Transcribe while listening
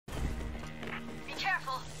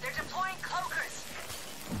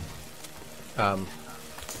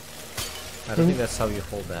I don't think that's how you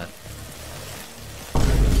hold that.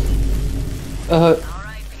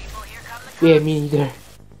 Yeah, me neither.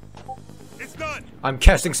 It's done. I'm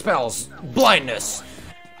casting spells! Blindness!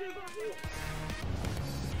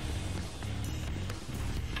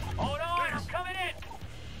 Hold on, I'm coming in.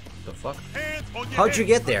 The fuck? Hands on your How'd you head.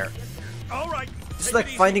 get there? All right. It's like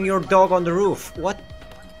finding your dog on the roof. What?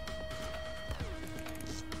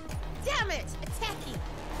 Damn it! Attacking!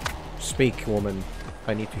 Speak, woman.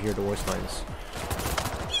 I need to hear the voice lines.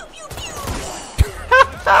 Pew pew pew!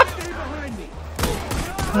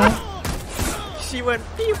 She went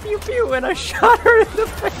pew pew pew and I shot her in the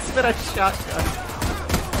face with a shotgun.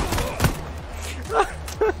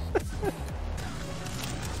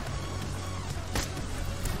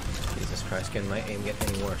 Jesus Christ, can my aim get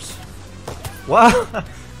any worse? What?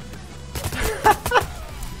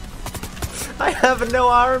 I have no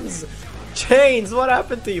arms! Chains, what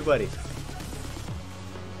happened to you, buddy?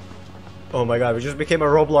 Oh my god, we just became a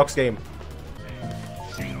Roblox game.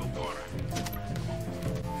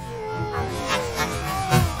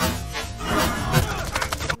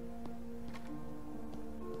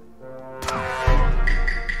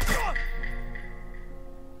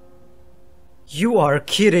 You are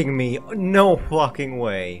kidding me! No fucking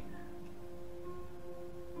way!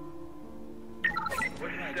 What's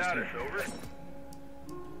the status? Over.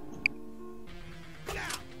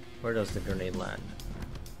 Where does the grenade land?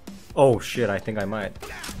 Oh shit, I think I might.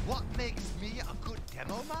 What makes me a good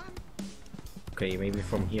demo man? Okay, maybe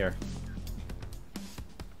from here.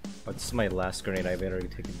 But this is my last grenade, I better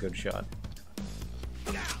take a good shot.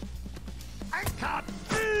 I can't.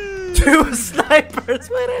 2 snipers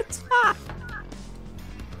with it!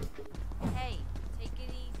 Hey, take it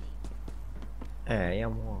easy. Hey,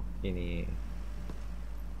 I'm walking in.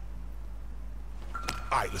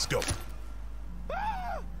 All right, let's go.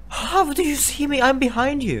 How do you see me? I'm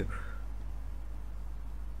behind you!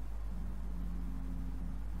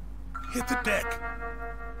 Hit the deck.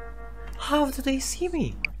 How do they see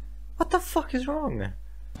me? What the fuck is wrong?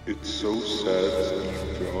 It's so sad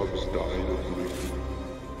Steve Jobs died of Ligma.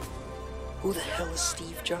 Who the hell is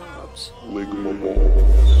Steve Jobs? Ligma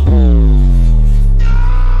balls.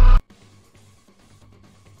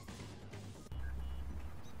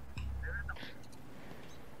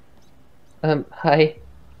 Hi.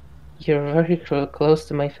 You're very close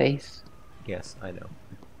to my face. Yes, I know.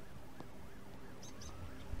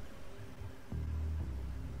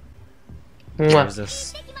 There's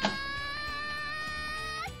this.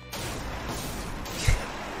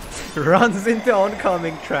 Runs into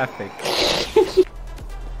oncoming traffic.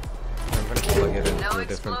 I'm gonna plug it into a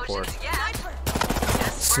different port.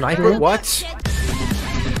 Sniper? What?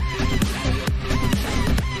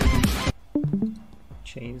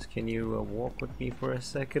 Chains, can you walk with me for a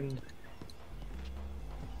second?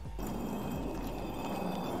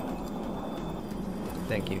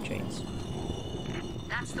 Thank you, Chains.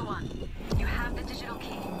 That's the one. You have the digital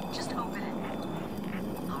key. Just open it.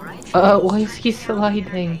 Alright? Why is he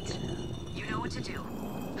sliding? You know what to do.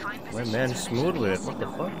 Find My positions man's for the smooth with it, GPS what the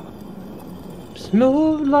signal. fuck?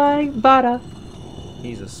 Smooth like butter.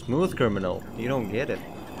 He's a smooth criminal. You don't get it.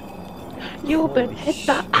 You've been hit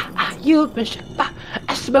the you've been shit by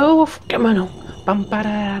a smooth criminal. Bum ba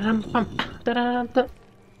da dum bum da da da.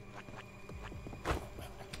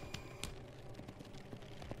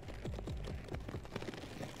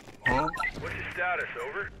 What's the status?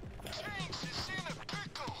 Over.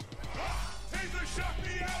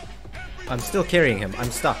 I'm still carrying him. I'm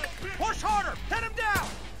stuck. Push harder. Head him down.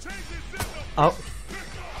 Oh,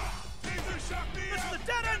 This is the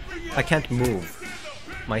dead end for you. I can't move.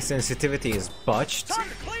 My sensitivity is botched. Time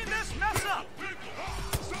to clean this mess up.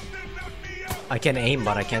 I can aim,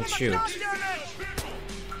 but I can't shoot. Hey.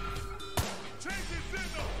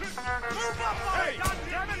 God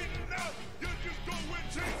damn it.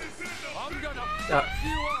 I'm gonna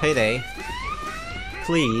Payday.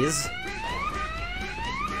 Please.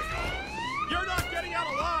 You're not getting out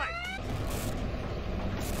alive.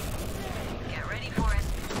 Get ready for it.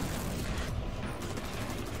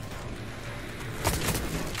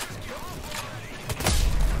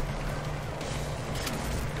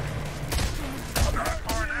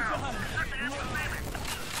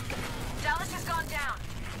 Dallas has gone down.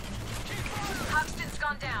 Hoxton's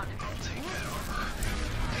gone down.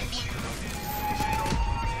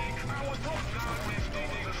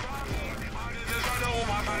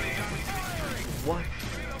 What?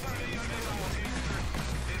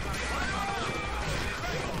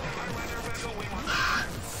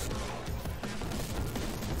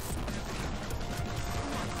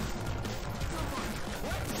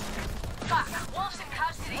 Fuck, Wolf's in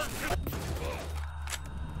custody.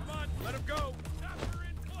 Let him go. Capture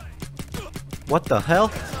in play. What the hell?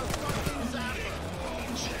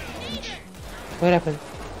 What happened?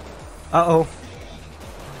 Uh-oh.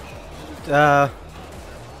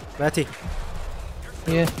 Matty.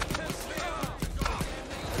 Yeah.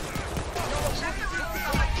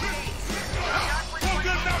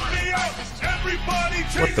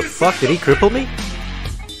 What the fuck? Did he cripple me?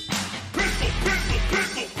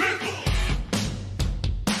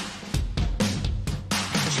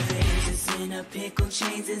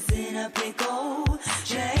 Chains is in a pickle.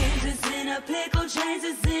 Chains is in a pickle. Chains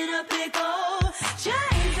is in a pickle.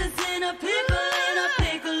 Chains is in a pickle. In a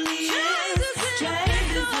pickle. Chains is in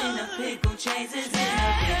a pickle. Chains is in a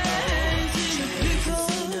pickle.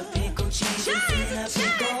 Chains is in a pickle. Chains is in a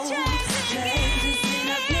pickle. Chains is in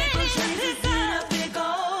a pickle. Chains is in a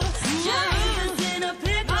pickle. Chains is in a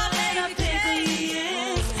pickle. In a pickle. He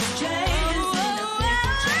is. Chains is in a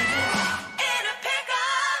pickle. Chains is in a pickle.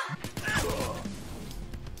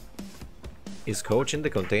 Is Coach in the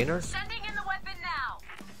container? Sending in the weapon now.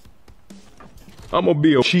 I'm gonna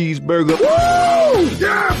be a cheeseburger. Woo!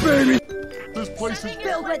 Yeah, baby! This place is Sending in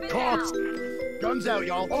filled the with weapon cops. now. Guns out,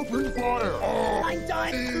 y'all. Open fire. Oh, I'm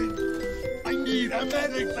dying. I need a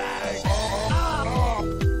medic bag.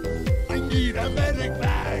 I need a medic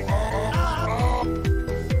bag.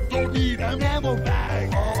 Don't need an ammo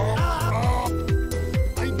bag.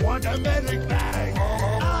 I want a medic bag.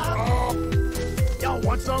 Y'all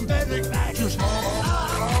want some medic bags?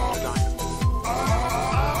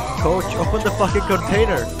 Coach, open the fucking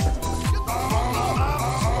container.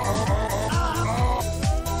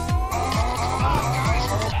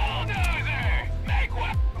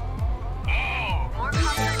 More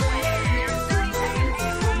contact wave. There's 30 seconds.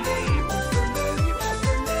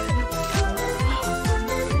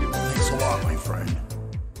 Thanks a lot, my friend.